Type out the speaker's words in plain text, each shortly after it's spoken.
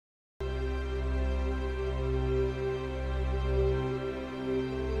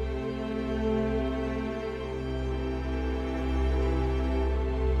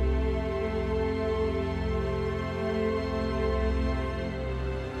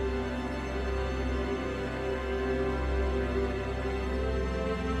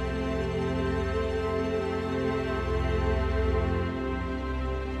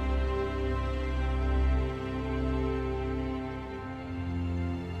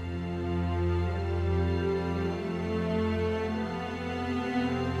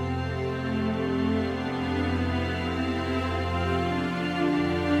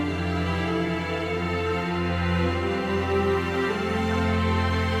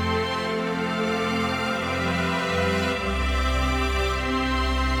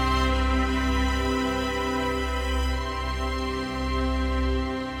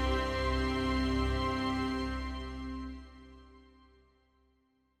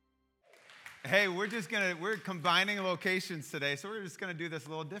Hey, we're combining locations today, so we're just gonna do this a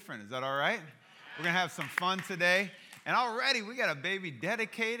little different. Is that all right? We're gonna have some fun today. And already we got a baby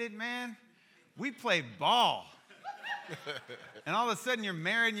dedicated, man. We play ball. And all of a sudden you're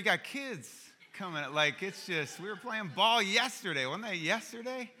married and you got kids coming. Like, it's just, we were playing ball yesterday. Wasn't that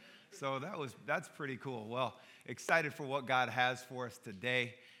yesterday? So that's pretty cool. Well, excited for what God has for us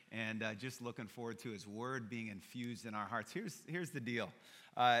today, and just looking forward to his word being infused in our hearts. Here's the deal.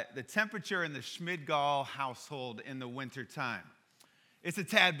 The temperature in the Schmidgall household in the wintertime, it's a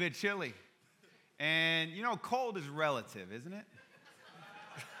tad bit chilly. And, you know, cold is relative, isn't it?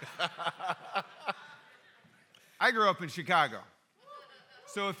 I grew up in Chicago.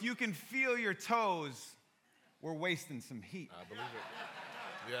 So if you can feel your toes, we're wasting some heat. I believe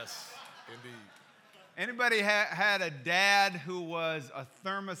it. Yes, indeed. Anybody had a dad who was a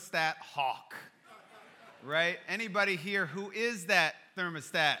thermostat hawk, right? Anybody here who is that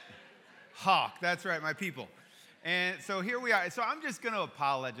thermostat hawk? That's right, my people. And so here we are. So I'm just going to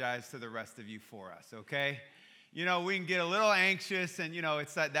apologize to the rest of you for us, okay? You know, we can get a little anxious, and, you know,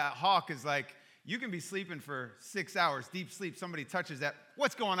 it's that hawk is like, you can be sleeping for 6 hours, deep sleep. Somebody touches that.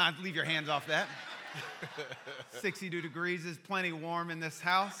 What's going on? Leave your hands off that. 62 degrees is plenty warm in this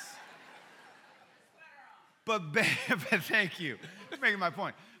house. But thank you. Just making my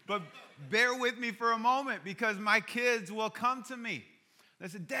point. But bear with me for a moment, because my kids will come to me. They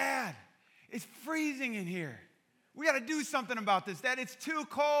say, Dad, it's freezing in here. We got to do something about this. Dad, it's too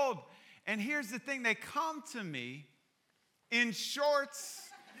cold. And here's the thing. They come to me in shorts,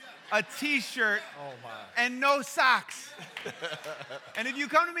 a T-shirt, and no socks. And if you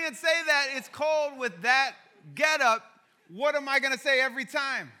come to me and say that it's cold with that getup, what am I going to say every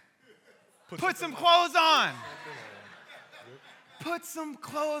time? Put some clothes on. Put some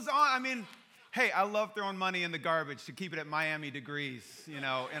clothes on. I mean, hey, I love throwing money in the garbage to keep it at Miami degrees, you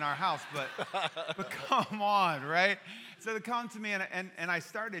know, in our house. But come on, right? So they come to me, and I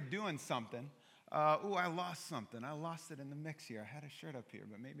started doing something. I lost something. I lost it in the mix here. I had a shirt up here,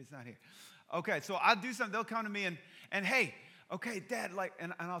 but maybe it's not here. Okay, so I'll do something. They'll come to me and hey, okay, Dad, like,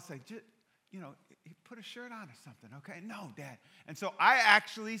 and I'll say, you know, put a shirt on or something, okay? No, Dad. And so I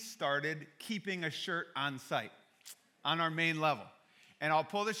actually started keeping a shirt on site on our main level. And I'll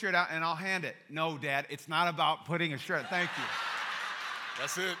pull the shirt out and I'll hand it. No, Dad, it's not about putting a shirt. Thank you.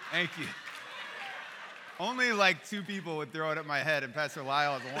 That's it. Thank you. Only like 2 people would throw it at my head, and Pastor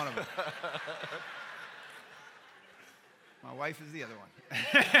Lyle is one of them. My wife is the other one.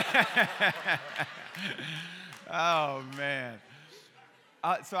 Oh, man.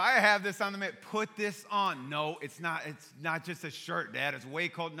 So I have this on the mat. Put this on. No, it's not just a shirt, Dad. It's way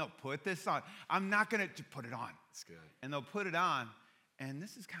cold. No, put this on. I'm not going to put it on. It's good. And they'll put it on, and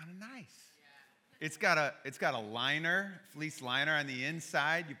this is kind of nice. It's got a liner, fleece liner on the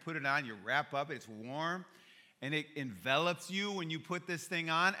inside. You put it on, you wrap up, it's warm, and it envelops you when you put this thing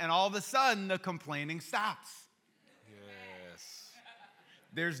on, and all of a sudden, the complaining stops. Yes.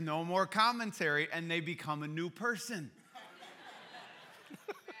 There's no more commentary, and they become a new person.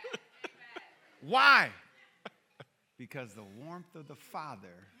 Why? Because the warmth of the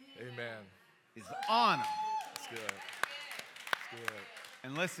Father Amen. is on them. It's good. It's good.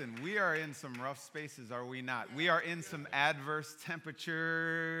 And listen, we are in some rough spaces, are we not? We are in some adverse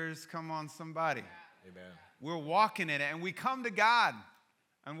temperatures. Come on, somebody. Amen. We're walking in it, and we come to God.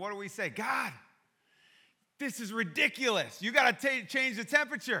 And what do we say? God, this is ridiculous. You got to change the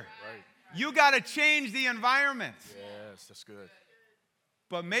temperature. Right. You got to change the environment. Yes, that's good.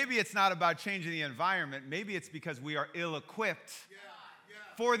 But maybe it's not about changing the environment. Maybe it's because we are ill-equipped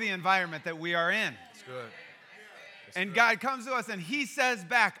for the environment that we are in. That's good. And God comes to us and he says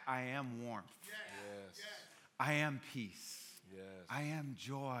back, I am warmth. Yes. I am peace. Yes. I am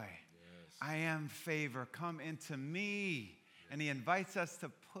joy. Yes. I am favor. Come into me. And he invites us to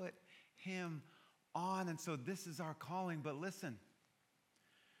put him on. And so this is our calling. But listen,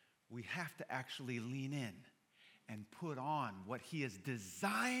 we have to actually lean in and put on what he has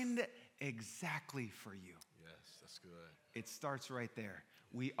designed exactly for you. Yes, that's good. It starts right there.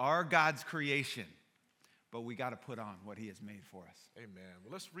 We are God's creation, but we got to put on what he has made for us. Amen.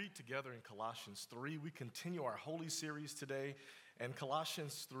 Well, let's read together in Colossians 3. We continue our Holy series today. And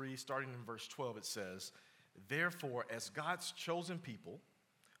Colossians 3, starting in verse 12, it says, Therefore, as God's chosen people,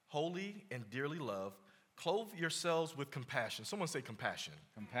 holy and dearly loved, clothe yourselves with compassion. Someone say compassion.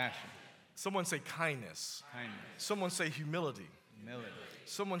 Compassion. Someone say kindness. Kindness. Someone say humility. Humility.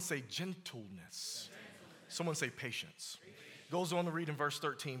 Someone say gentleness. Someone say patience. Goes on to read in verse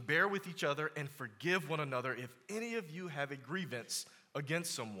 13, bear with each other and forgive one another if any of you have a grievance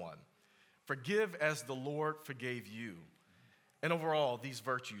against someone. Forgive as the Lord forgave you. And over all these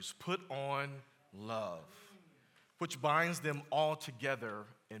virtues, put on love, which binds them all together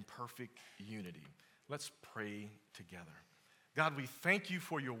in perfect unity. Let's pray together. God, we thank you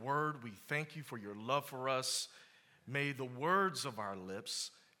for your word. We thank you for your love for us. May the words of our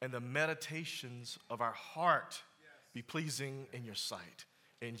lips and the meditations of our heart be pleasing in your sight.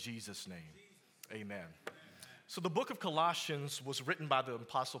 In Jesus' name, amen. So the book of Colossians was written by the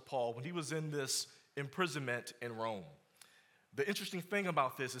Apostle Paul when he was in this imprisonment in Rome. The interesting thing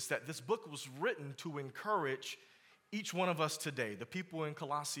about this is that this book was written to encourage each one of us today, the people in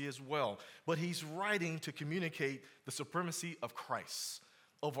Colossae as well. But he's writing to communicate the supremacy of Christ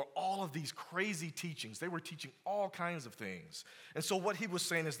over all of these crazy teachings. They were teaching all kinds of things. And so what he was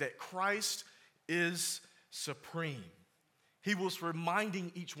saying is that Christ is supreme. He was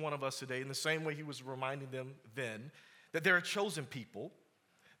reminding each one of us today, in the same way he was reminding them then, that they're a chosen people,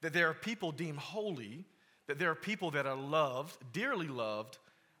 that there are people deemed holy, that there are people that are loved, dearly loved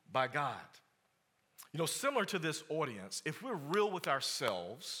by God. You know, similar to this audience, if we're real with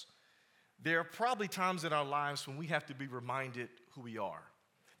ourselves, there are probably times in our lives when we have to be reminded who we are.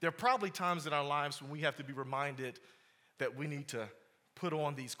 There are probably times in our lives when we have to be reminded that we need to put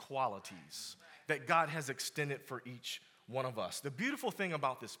on these qualities that God has extended for each one of us. The beautiful thing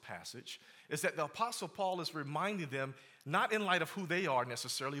about this passage is that the Apostle Paul is reminding them not in light of who they are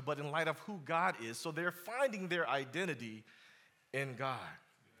necessarily, but in light of who God is. So they're finding their identity in God.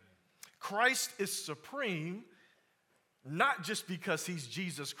 Christ is supreme, not just because he's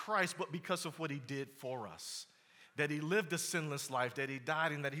Jesus Christ, but because of what he did for us. That he lived a sinless life, that he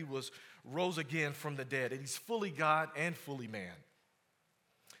died and that he rose again from the dead, that he's fully God and fully man.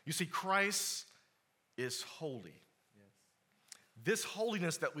 You see, Christ is holy. This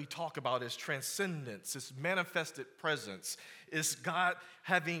holiness that we talk about is transcendence, is manifested presence, is God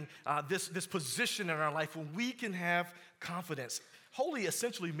having this position in our life when we can have confidence. Holy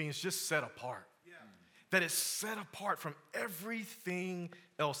essentially means just set apart. Yeah. That it's set apart from everything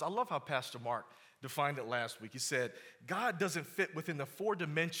else. I love how Pastor Mark defined it last week. He said, God doesn't fit within the 4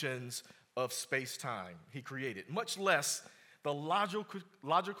 dimensions of space-time he created, much less the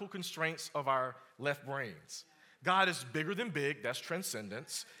logical constraints of our left brains. God is bigger than big, that's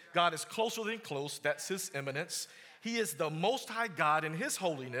transcendence. God is closer than close, that's his immanence. He is the most high God, and his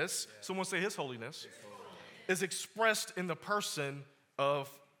holiness, someone say his holiness, is expressed in the person of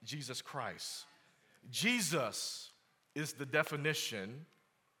Jesus Christ. Jesus is the definition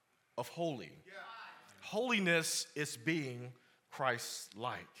of holy. Holiness is being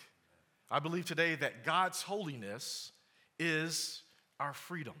Christ-like. I believe today that God's holiness is our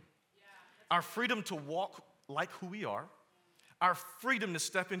freedom. Our freedom to walk like who we are, our freedom to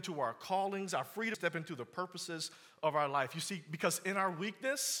step into our callings, our freedom to step into the purposes of our life. You see, because in our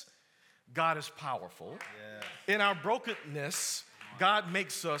weakness, God is powerful. Yeah. In our brokenness, God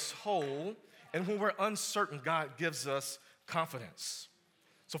makes us whole. And when we're uncertain, God gives us confidence.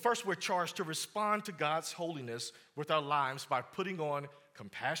 So first, we're charged to respond to God's holiness with our lives by putting on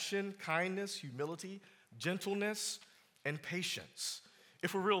compassion, kindness, humility, gentleness, and patience.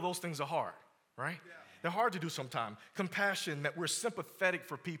 If we're real, those things are hard, right? Yeah. They're hard to do sometimes. Compassion, that we're sympathetic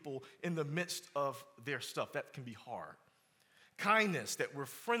for people in the midst of their stuff, that can be hard. Kindness, that we're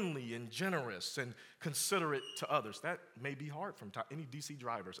friendly and generous and considerate to others, that may be hard from time. Any DC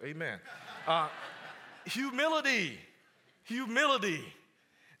drivers, amen. Humility,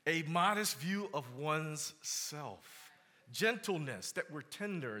 a modest view of one's self. Gentleness, that we're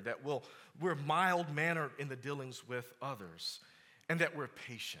tender, that we're mild-mannered in the dealings with others, and that we're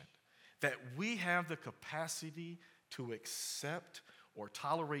patient. That we have the capacity to accept or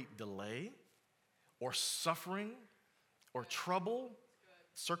tolerate delay or suffering or trouble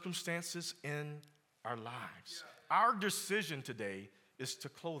circumstances in our lives. Yeah. Our decision today is to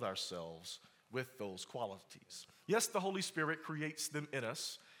clothe ourselves with those qualities. Yes, the Holy Spirit creates them in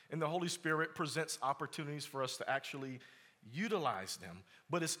us, and the Holy Spirit presents opportunities for us to actually utilize them,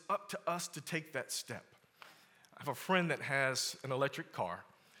 but it's up to us to take that step. I have a friend that has an electric car.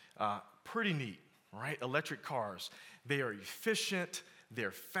 Pretty neat, right? Electric cars. They are efficient,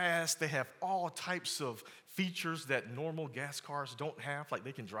 they're fast, they have all types of features that normal gas cars don't have, like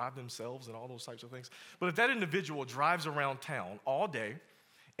they can drive themselves and all those types of things. But if that individual drives around town all day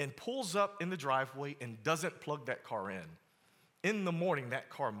and pulls up in the driveway and doesn't plug that car in the morning, that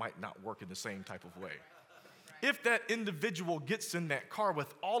car might not work in the same type of way. If that individual gets in that car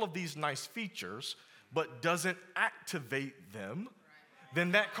with all of these nice features, but doesn't activate them,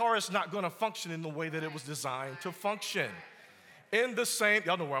 then that car is not going to function in the way that it was designed to function. In the same,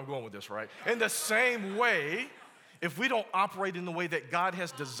 y'all know where I'm going with this, right? In the same way, if we don't operate in the way that God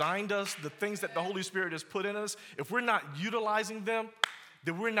has designed us, the things that the Holy Spirit has put in us, if we're not utilizing them,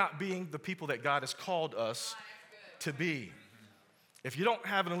 then we're not being the people that God has called us to be. If you don't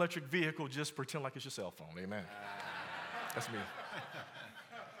have an electric vehicle, just pretend like it's your cell phone. Amen. That's me.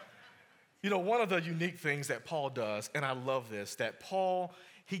 You know, one of the unique things that Paul does, and I love this, that Paul,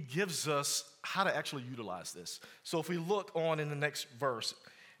 he gives us how to actually utilize this. So if we look on in the next verse,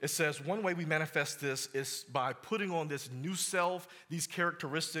 it says one way we manifest this is by putting on this new self, these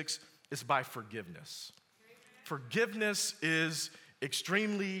characteristics, is by forgiveness. Forgiveness is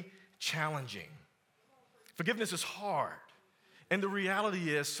extremely challenging. Forgiveness is hard. And the reality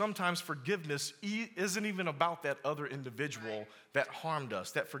is sometimes forgiveness isn't even about that other individual that harmed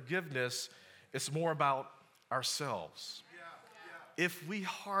us. That forgiveness is more about ourselves. If we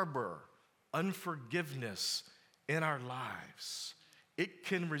harbor unforgiveness in our lives, it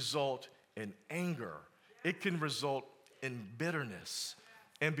can result in anger. It can result in bitterness.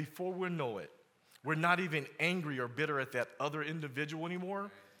 And before we know it, we're not even angry or bitter at that other individual anymore.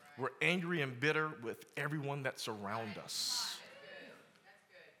 We're angry and bitter with everyone that's around us.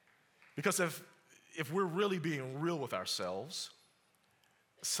 Because if we're really being real with ourselves,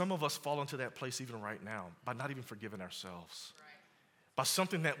 some of us fall into that place even right now by not even forgiving ourselves. By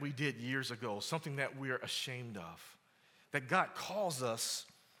something that we did years ago, something that we're ashamed of, that God calls us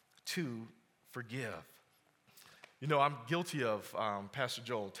to forgive. You know, I'm guilty of, Pastor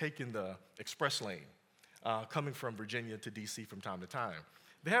Joel, taking the express lane, coming from Virginia to D.C. from time to time.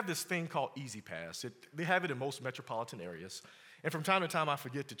 They have this thing called Easy Pass. They have it in most metropolitan areas. And from time to time, I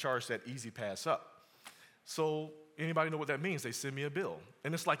forget to charge that Easy Pass up. So anybody know what that means? They send me a bill.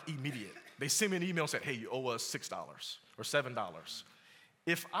 And it's like immediate. They send me an email and say, hey, you owe us $6 or $7.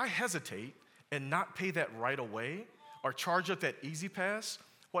 If I hesitate and not pay that right away or charge up that Easy Pass,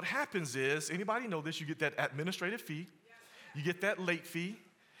 what happens is, anybody know this, you get that administrative fee, you get that late fee,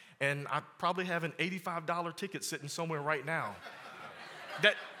 and I probably have an $85 ticket sitting somewhere right now.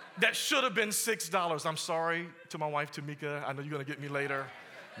 That should have been $6. I'm sorry to my wife, Tamika. I know you're going to get me later.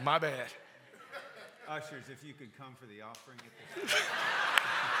 My bad. Ushers, if you could come for the offering at this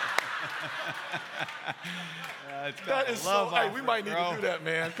That is so, hey, we might need to do that,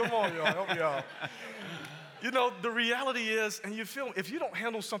 man. Come on, y'all. Help me out. You know, the reality is, and you feel, if you don't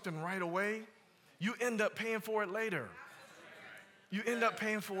handle something right away, you end up paying for it later. You end up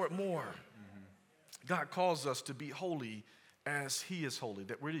paying for it more. God calls us to be holy as he is holy,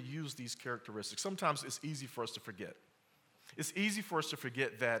 that we're to use these characteristics. Sometimes it's easy for us to forget. It's easy for us to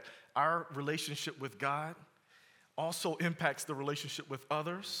forget that our relationship with God also impacts the relationship with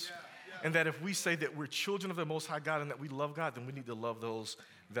others. And that if we say that we're children of the Most High God and that we love God, then we need to love those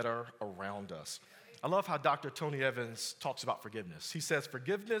that are around us. I love how Dr. Tony Evans talks about forgiveness. He says,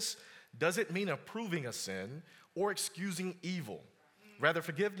 forgiveness doesn't mean approving a sin or excusing evil. Rather,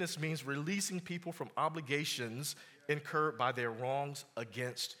 forgiveness means releasing people from obligations incurred by their wrongs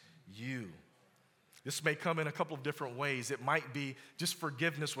against you. This may come in a couple of different ways. It might be just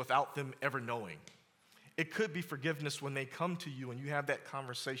forgiveness without them ever knowing. It could be forgiveness when they come to you and you have that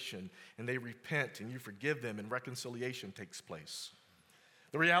conversation and they repent and you forgive them and reconciliation takes place.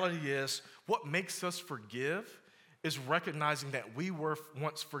 The reality is, what makes us forgive is recognizing that we were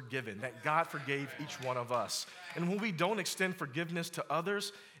once forgiven, that God forgave each one of us. And when we don't extend forgiveness to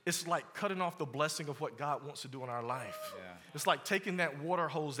others, it's like cutting off the blessing of what God wants to do in our life. Yeah. It's like taking that water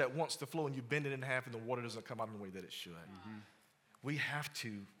hose that wants to flow and you bend it in half and the water doesn't come out in the way that it should. We have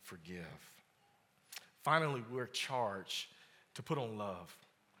to forgive. Finally, we're charged to put on love.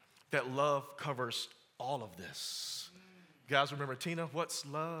 That love covers all of this. You guys remember Tina? What's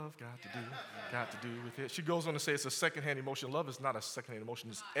love got to do? Got to do with it. She goes on to say it's a secondhand emotion. Love is not a secondhand emotion.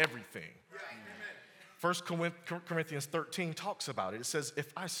 It's everything. 1 Corinthians 13 talks about it. It says,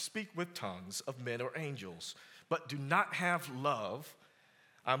 if I speak with tongues of men or angels, but do not have love,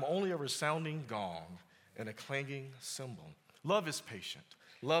 I'm only a resounding gong and a clanging cymbal. Love is patient.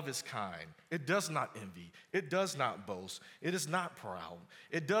 Love is kind. It does not envy. It does not boast. It is not proud.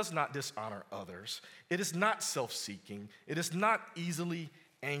 It does not dishonor others. It is not self-seeking. It is not easily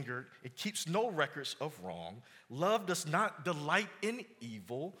angered. It keeps no records of wrong. Love does not delight in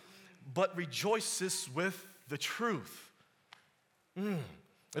evil, but rejoices with the truth.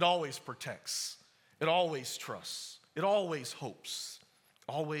 It always protects. It always trusts. It always hopes.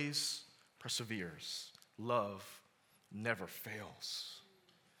 Always perseveres. Love never fails.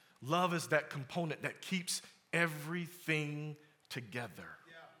 Love is that component that keeps everything together.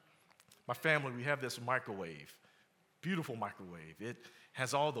 My family, we have this microwave, beautiful microwave. It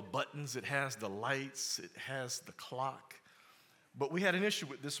has all the buttons, it has the lights, it has the clock. But we had an issue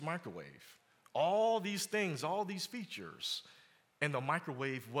with this microwave. All these things, all these features, and the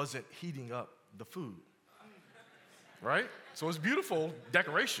microwave wasn't heating up the food, right? So it's beautiful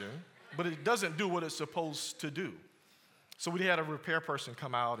decoration, but it doesn't do what it's supposed to do. So we had a repair person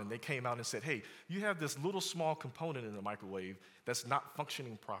come out, and they came out and said, hey, you have this little small component in the microwave that's not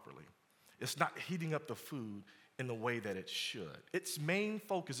functioning properly. It's not heating up the food in the way that it should. Its main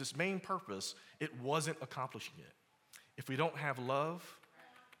focus, its main purpose, it wasn't accomplishing it. If we don't have love,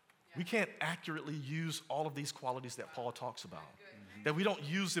 we can't accurately use all of these qualities that Paul talks about. That we don't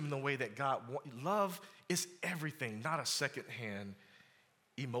use them in the way that God wants. Love is everything, not a secondhand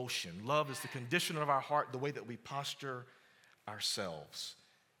emotion. Love is the condition of our heart, the way that we posture ourselves.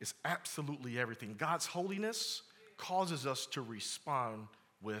 It's absolutely everything. God's holiness causes us to respond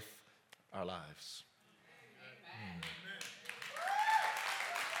with our lives.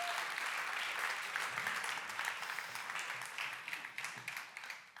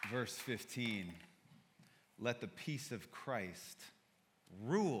 Verse 15, let the peace of Christ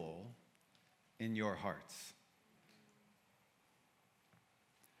rule in your hearts.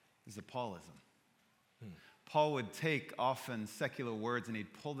 This is a Paulism. Paul would take often secular words and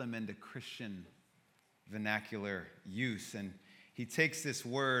he'd pull them into Christian vernacular use. And he takes this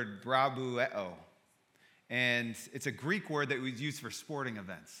word, brabueo, and it's a Greek word that was used for sporting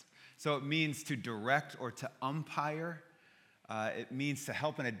events. So it means to direct or to umpire. It means to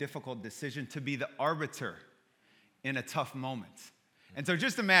help in a difficult decision, to be the arbiter in a tough moment. And so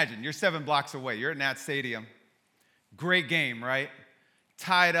just imagine, you're 7 blocks away. You're at Nat Stadium. Great game, right?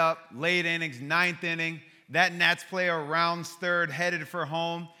 Tied up, late innings, 9th inning. That Nats player rounds third, headed for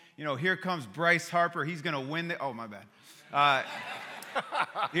home. You know, here comes Bryce Harper. He's going to win the... Oh, my bad.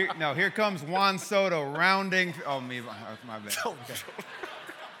 Here comes Juan Soto rounding... Oh, my bad. Okay.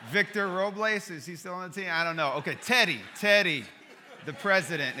 Victor Robles, is he still on the team? I don't know. Okay, Teddy, the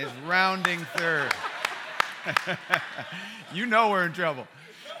president, is rounding third. You know we're in trouble.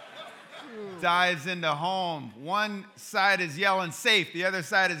 Dives into home. One side is yelling safe. The other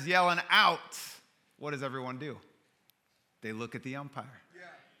side is yelling out. What does everyone do? They look at the umpire.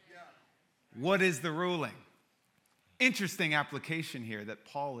 What is the ruling? Interesting application here that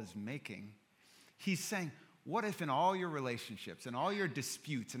Paul is making. He's saying, what if in all your relationships and all your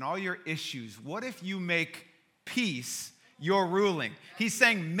disputes and all your issues, what if you make peace your ruling? He's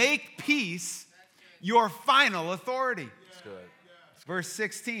saying, make peace your final authority. That's good. Verse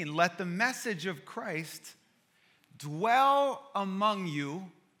 16, let the message of Christ dwell among you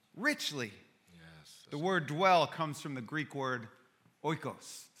richly. Yes. The word dwell comes from the Greek word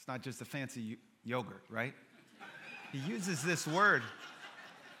oikos. It's not just a fancy yogurt, right? He uses this word,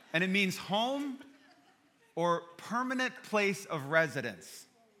 and it means home or permanent place of residence.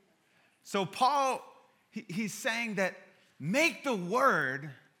 So Paul, he's saying that make the word,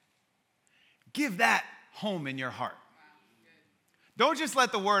 give that home in your heart. Don't just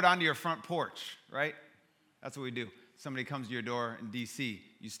let the word onto your front porch, right? That's what we do. Somebody comes to your door in D.C.,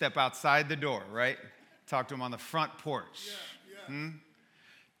 you step outside the door, right? Talk to them on the front porch.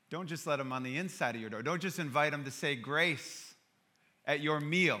 Don't just let them on the inside of your door. Don't just invite them to say grace at your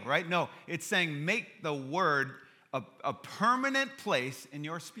meal, right? No, it's saying make the word a permanent place in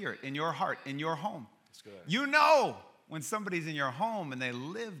your spirit, in your heart, in your home. That's good. You know when somebody's in your home and they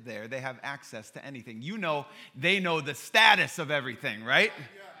live there, they have access to anything. You know they know the status of everything, right?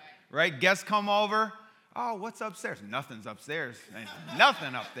 Right? Guests come over. Oh, what's upstairs? Nothing's upstairs. Ain't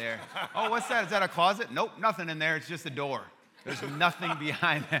nothing up there. Oh, what's that? Is that a closet? Nope, nothing in there. It's just a door. There's nothing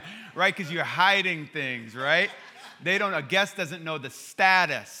behind that, right? Because you're hiding things, right? A guest doesn't know the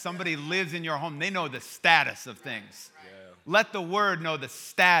status. Somebody lives in your home. They know the status of things. Yeah. Let the word know the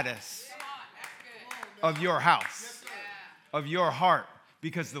status of your house, of your heart,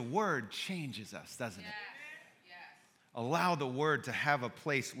 because the word changes us, doesn't it? Allow the word to have a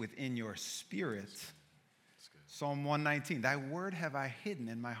place within your spirit. Psalm 119, thy word have I hidden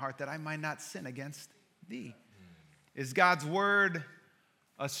in my heart that I might not sin against thee. Is God's word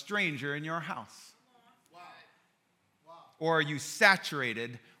a stranger in your house? Or are you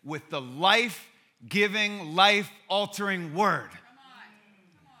saturated with the life-giving, life-altering word?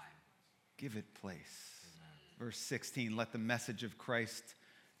 Give it place. Verse 16, let the message of Christ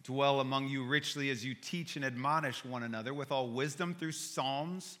dwell among you richly as you teach and admonish one another with all wisdom through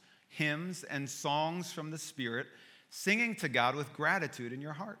psalms, hymns, and songs from the Spirit, singing to God with gratitude in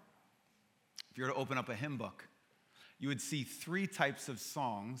your heart. If you were to open up a hymn book, you would see 3 types of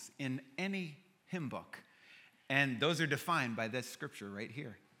songs in any hymn book. And those are defined by this scripture right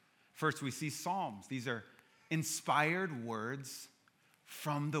here. First, we see psalms. These are inspired words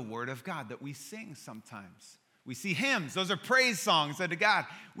from the Word of God that we sing sometimes. We see hymns. Those are praise songs that to God.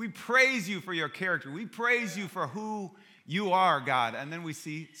 We praise you for your character. We praise you for who you are, God. And then we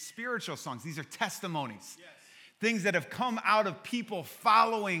see spiritual songs. These are testimonies. Yes. Things that have come out of people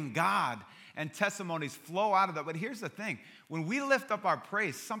following God, and testimonies flow out of that. But here's the thing. When we lift up our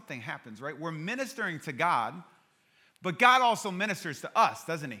praise, something happens, right? We're ministering to God, but God also ministers to us,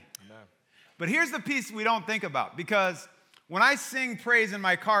 doesn't he? Amen. But here's the piece we don't think about, because when I sing praise in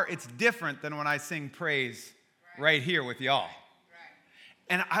my car, it's different than when I sing praise right here with y'all.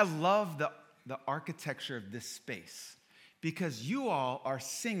 And I love the architecture of this space, because you all are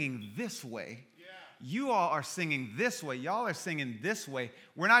singing this way. You all are singing this way. Y'all are singing this way.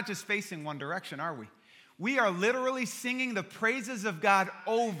 We're not just facing one direction, are we? We are literally singing the praises of God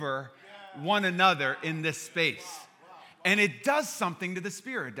over one another in this space. And it does something to the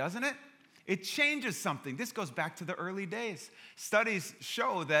spirit, doesn't it? It changes something. This goes back to the early days. Studies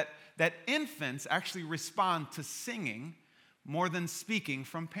show that infants actually respond to singing more than speaking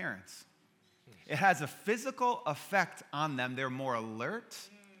from parents. It has a physical effect on them. They're more alert.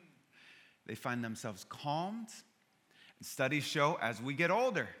 They find themselves calmed. And studies show as we get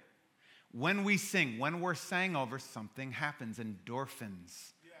older, when we sing, when we're sang over, something happens.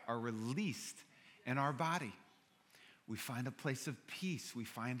 Endorphins are released in our body. We find a place of peace. We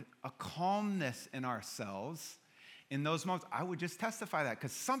find a calmness in ourselves in those moments. I would just testify that,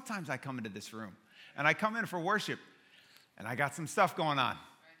 because sometimes I come into this room and I come in for worship and I got some stuff going on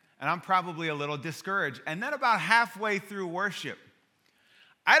and I'm probably a little discouraged. And then about halfway through worship,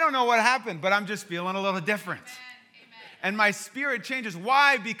 I don't know what happened, but I'm just feeling a little different. And my spirit changes.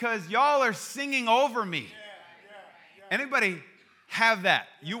 Why? Because y'all are singing over me. Anybody have that?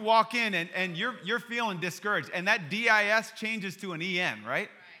 You walk in and you're feeling discouraged, and that DIS changes to an EN, right?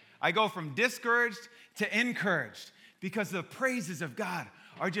 I go from discouraged to encouraged, because the praises of God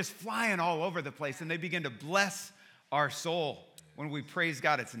are just flying all over the place, and they begin to bless our soul. When we praise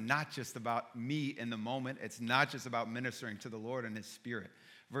God, it's not just about me in the moment. It's not just about ministering to the Lord and his Spirit.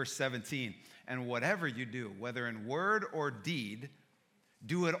 Verse 17, and whatever you do, whether in word or deed,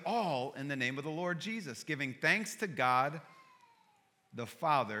 do it all in the name of the Lord Jesus, giving thanks to God the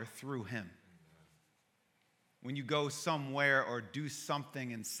Father through him. When you go somewhere or do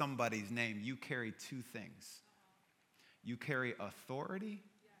something in somebody's name, you carry two things. You carry authority,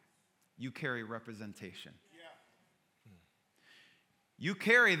 you carry representation. You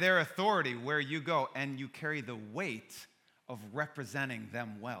carry their authority where you go, and you carry the weight of representing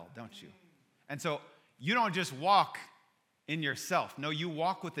them well, don't you? And so you don't just walk in yourself. No, you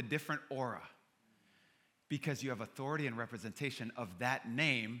walk with a different aura, because you have authority and representation of that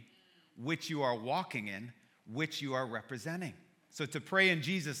name which you are walking in, which you are representing. So to pray in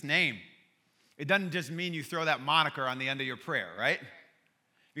Jesus' name, it doesn't just mean you throw that moniker on the end of your prayer, right?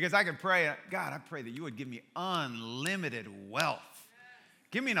 Because I can pray, God, I pray that you would give me unlimited wealth.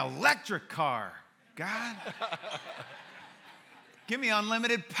 Give me an electric car, God. Give me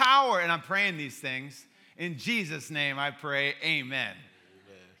unlimited power. And I'm praying these things. In Jesus' name I pray, amen.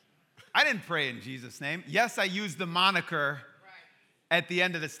 I didn't pray in Jesus' name. Yes, I used the moniker at the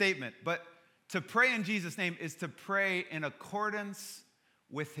end of the statement. But to pray in Jesus' name is to pray in accordance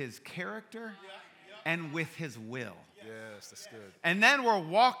with his character and with his will. Yes, that's good. And then we're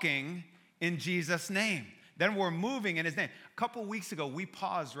walking in Jesus' name. Then we're moving in his name. A couple weeks ago, we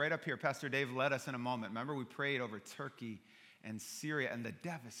paused right up here. Pastor Dave led us in a moment. Remember, we prayed over Turkey and Syria and the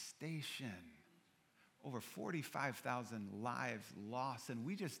devastation. Over 45,000 lives lost. And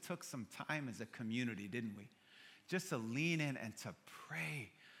we just took some time as a community, didn't we? Just to lean in and to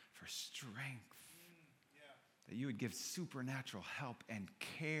pray for strength. That you would give supernatural help and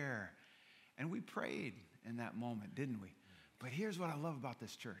care. And we prayed in that moment, didn't we? But here's what I love about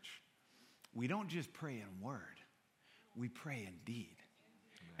this church. We don't just pray in word. We pray in deed.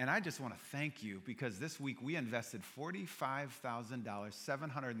 And I just want to thank you, because this week we invested $45,000,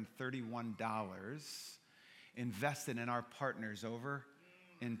 $731 invested in our partners over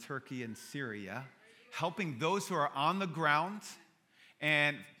in Turkey and Syria, helping those who are on the ground.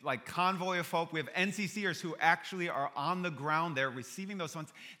 And like Convoy of Hope, we have NCCers who actually are on the ground there receiving those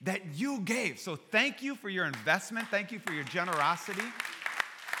funds that you gave. So thank you for your investment. Thank you for your generosity.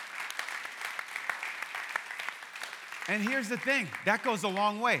 And here's the thing, that goes a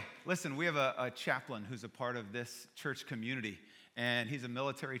long way. Listen, we have a chaplain who's a part of this church community, and he's a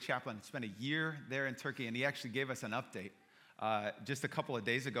military chaplain. Spent a year there in Turkey, and he actually gave us an update just a couple of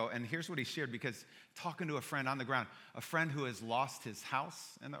days ago. And here's what he shared, because talking to a friend on the ground, a friend who has lost his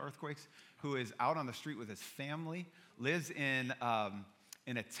house in the earthquakes, who is out on the street with his family, lives in a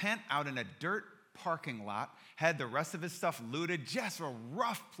tent out in a dirt parking lot, had the rest of his stuff looted, just a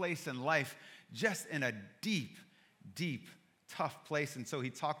rough place in life, just in a deep, deep, tough place. And so he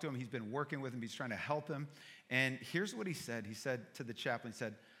talked to him. He's been working with him. He's trying to help him. And here's what he said. He said to the chaplain, he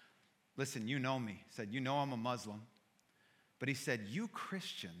said, listen, you know me. He said, you know I'm a Muslim. But he said, you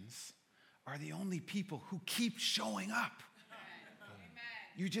Christians are the only people who keep showing up.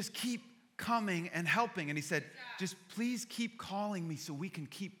 You just keep coming and helping. And he said, just please keep calling me so we can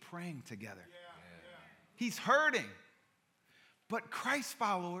keep praying together. He's hurting. But Christ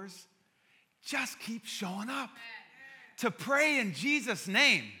followers just keep showing up. To pray in Jesus'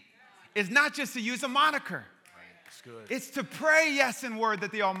 name is not just to use a moniker. It's good. It's to pray, yes, in word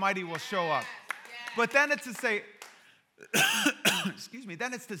that the Almighty will show up. But then it's to say, excuse me,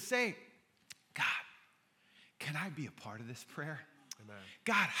 then it's to say, God, can I be a part of this prayer? Amen.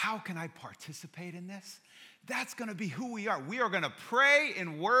 God, how can I participate in this? That's going to be who we are. We are going to pray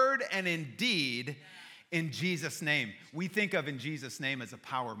in word and in deed in Jesus' name. We think of in Jesus' name as a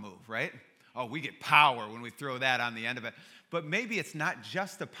power move, right? Oh, we get power when we throw that on the end of it. But maybe it's not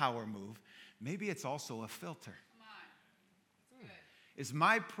just a power move. Maybe it's also a filter. Come on. That's good. Is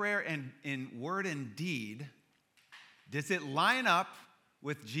my prayer in word and deed, does it line up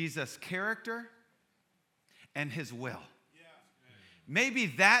with Jesus' character and his will? Maybe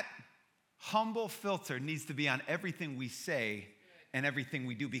that humble filter needs to be on everything we say and everything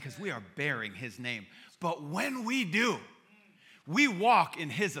we do because we are bearing his name. But when we do, we walk in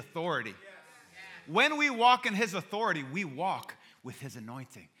his authority. When we walk in his authority, we walk with his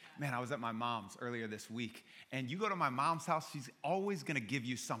anointing. Man, I was at my mom's earlier this week, and you go to my mom's house, she's always going to give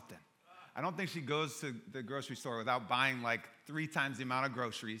you something. I don't think she goes to the grocery store without buying like 3 times the amount of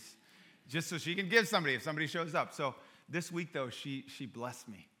groceries just so she can give somebody if somebody shows up. So this week, though, she blessed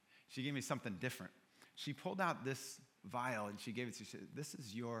me. She gave me something different. She pulled out this vial, and she gave it to me. She said, this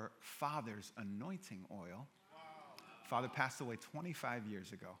is your father's anointing oil. Father passed away 25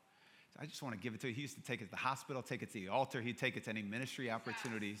 years ago. I just want to give it to you. He used to take it to the hospital, take it to the altar. He'd take it to any ministry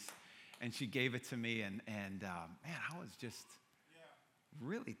opportunities. And she gave it to me, and man, I was just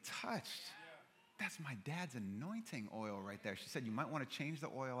really touched. That's my dad's anointing oil right there. She said, you might want to change the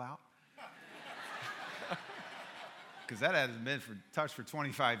oil out. Because that hasn't been touched for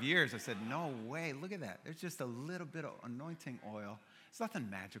 25 years. I said, no way, look at that. There's just a little bit of anointing oil. There's nothing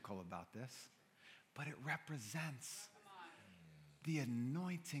magical about this, but it represents the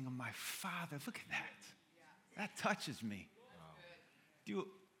anointing of my Father. Look at that. That touches me. Do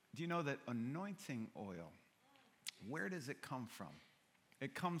you know that anointing oil, where does it come from?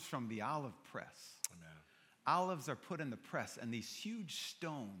 It comes from the olive press. Amen. Olives are put in the press, and these huge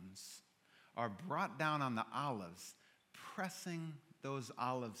stones are brought down on the olives, pressing those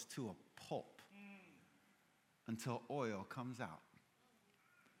olives to a pulp until oil comes out.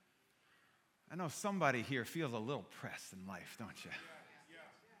 I know somebody here feels a little pressed in life, don't you?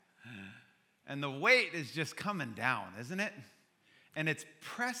 And the weight is just coming down, isn't it? And it's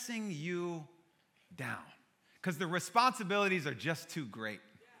pressing you down because the responsibilities are just too great.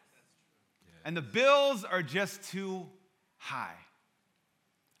 And the bills are just too high.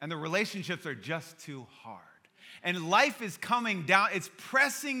 And the relationships are just too hard. And life is coming down. It's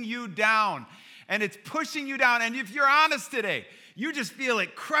pressing you down. And it's pushing you down. And if you're honest today, you just feel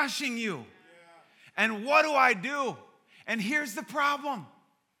it crushing you. And what do? And here's the problem.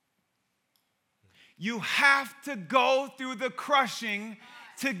 You have to go through the crushing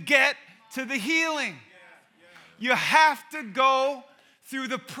to get to the healing. You have to go through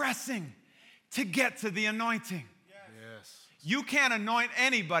the pressing to get to the anointing. Yes. You can't anoint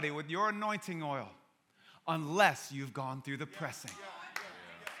anybody with your anointing oil unless you've gone through the pressing.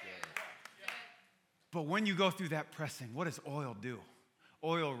 But when you go through that pressing, what does oil do?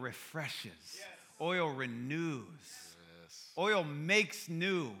 Oil refreshes. Oil renews. Oil makes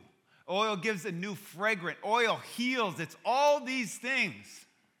new. Oil gives a new fragrance. Oil heals. It's all these things.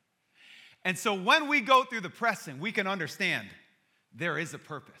 And so when we go through the pressing, we can understand there is a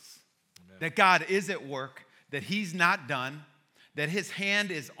purpose. Amen. That God is at work, that he's not done, that his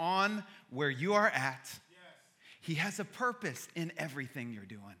hand is on where you are at. Yes. He has a purpose in everything you're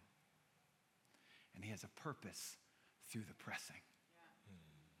doing. And he has a purpose through the pressing.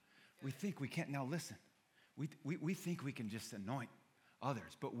 Yeah. We think we can't. Now listen, we think we can just anoint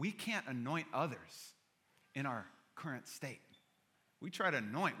others, but we can't anoint others in our current state. We try to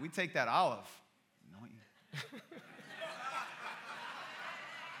anoint. We take that olive, anoint you.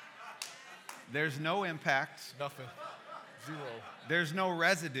 There's no impact. Nothing. Zero. There's no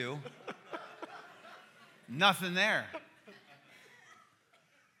residue. Nothing there.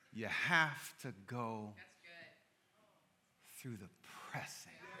 You have to go through the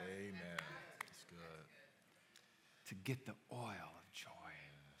pressing. Amen. to get the oil of joy.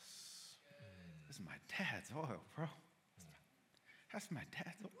 This is my dad's oil, bro. That's my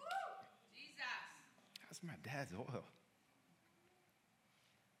dad's oil. Jesus. That's my dad's oil.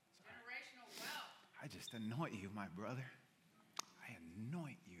 Generational wealth. I just anoint you, my brother. I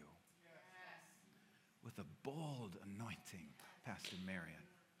anoint you with a bold anointing, Pastor Marion.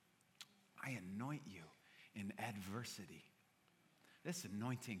 I anoint you in adversity. This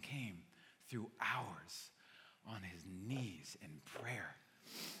anointing came through hours on his knees in prayer.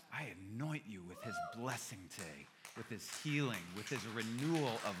 I anoint you with his blessing today, with his healing, with his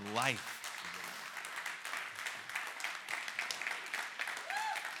renewal of life.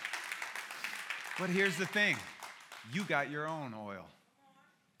 But here's the thing. You got your own oil.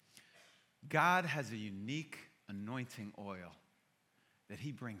 God has a unique anointing oil that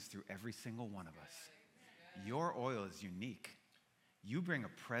he brings through every single one of us. Your oil is unique. You bring a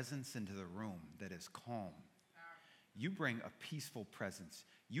presence into the room that is calm. You bring a peaceful presence.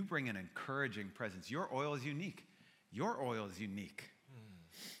 You bring an encouraging presence. Your oil is unique. Your oil is unique.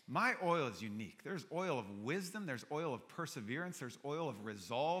 My oil is unique. There's oil of wisdom. There's oil of perseverance. There's oil of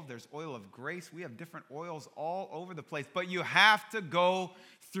resolve. There's oil of grace. We have different oils all over the place. But you have to go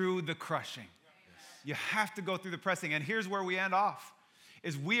through the crushing. You have to go through the pressing. And here's where we end off,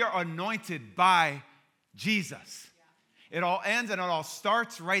 is we are anointed by Jesus. It all ends and it all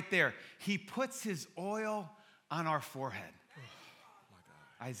starts right there. He puts his oil on our forehead.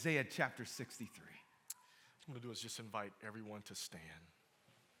 Isaiah chapter 63. What I'm going to do is just invite everyone to stand.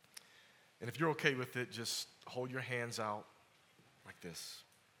 And if you're okay with it, just hold your hands out like this.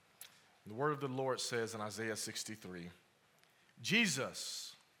 The word of the Lord says in Isaiah 63,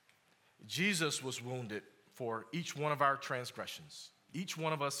 Jesus was wounded for each one of our transgressions, each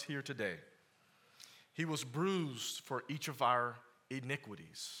one of us here today. He was bruised for each of our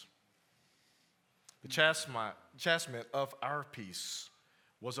iniquities. The chastisement of our peace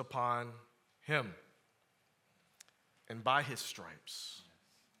was upon him. And by his stripes,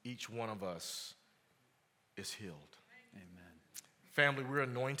 each one of us is healed. Amen. Family, we're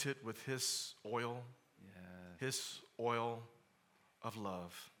anointed with his oil, Yes. his oil of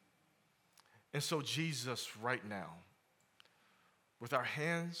love. And so Jesus, right now, with our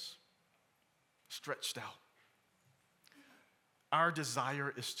hands stretched out, our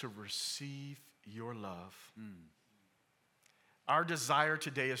desire is to receive your love. Our desire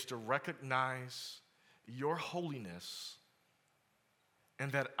today is to recognize your holiness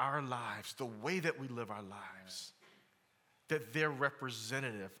and that our lives, the way that we live our lives, that they're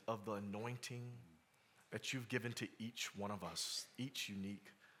representative of the anointing that you've given to each one of us, each unique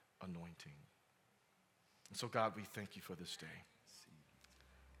anointing. And so, God, we thank you for this day.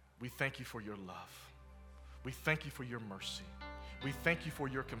 We thank you for your love. We thank you for your mercy. We thank you for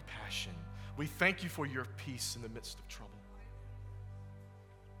your compassion. We thank you for your peace in the midst of trouble.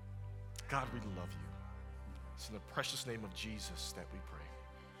 God, we love you. It's in the precious name of Jesus that we pray.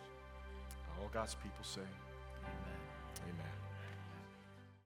 All God's people say, Amen. amen.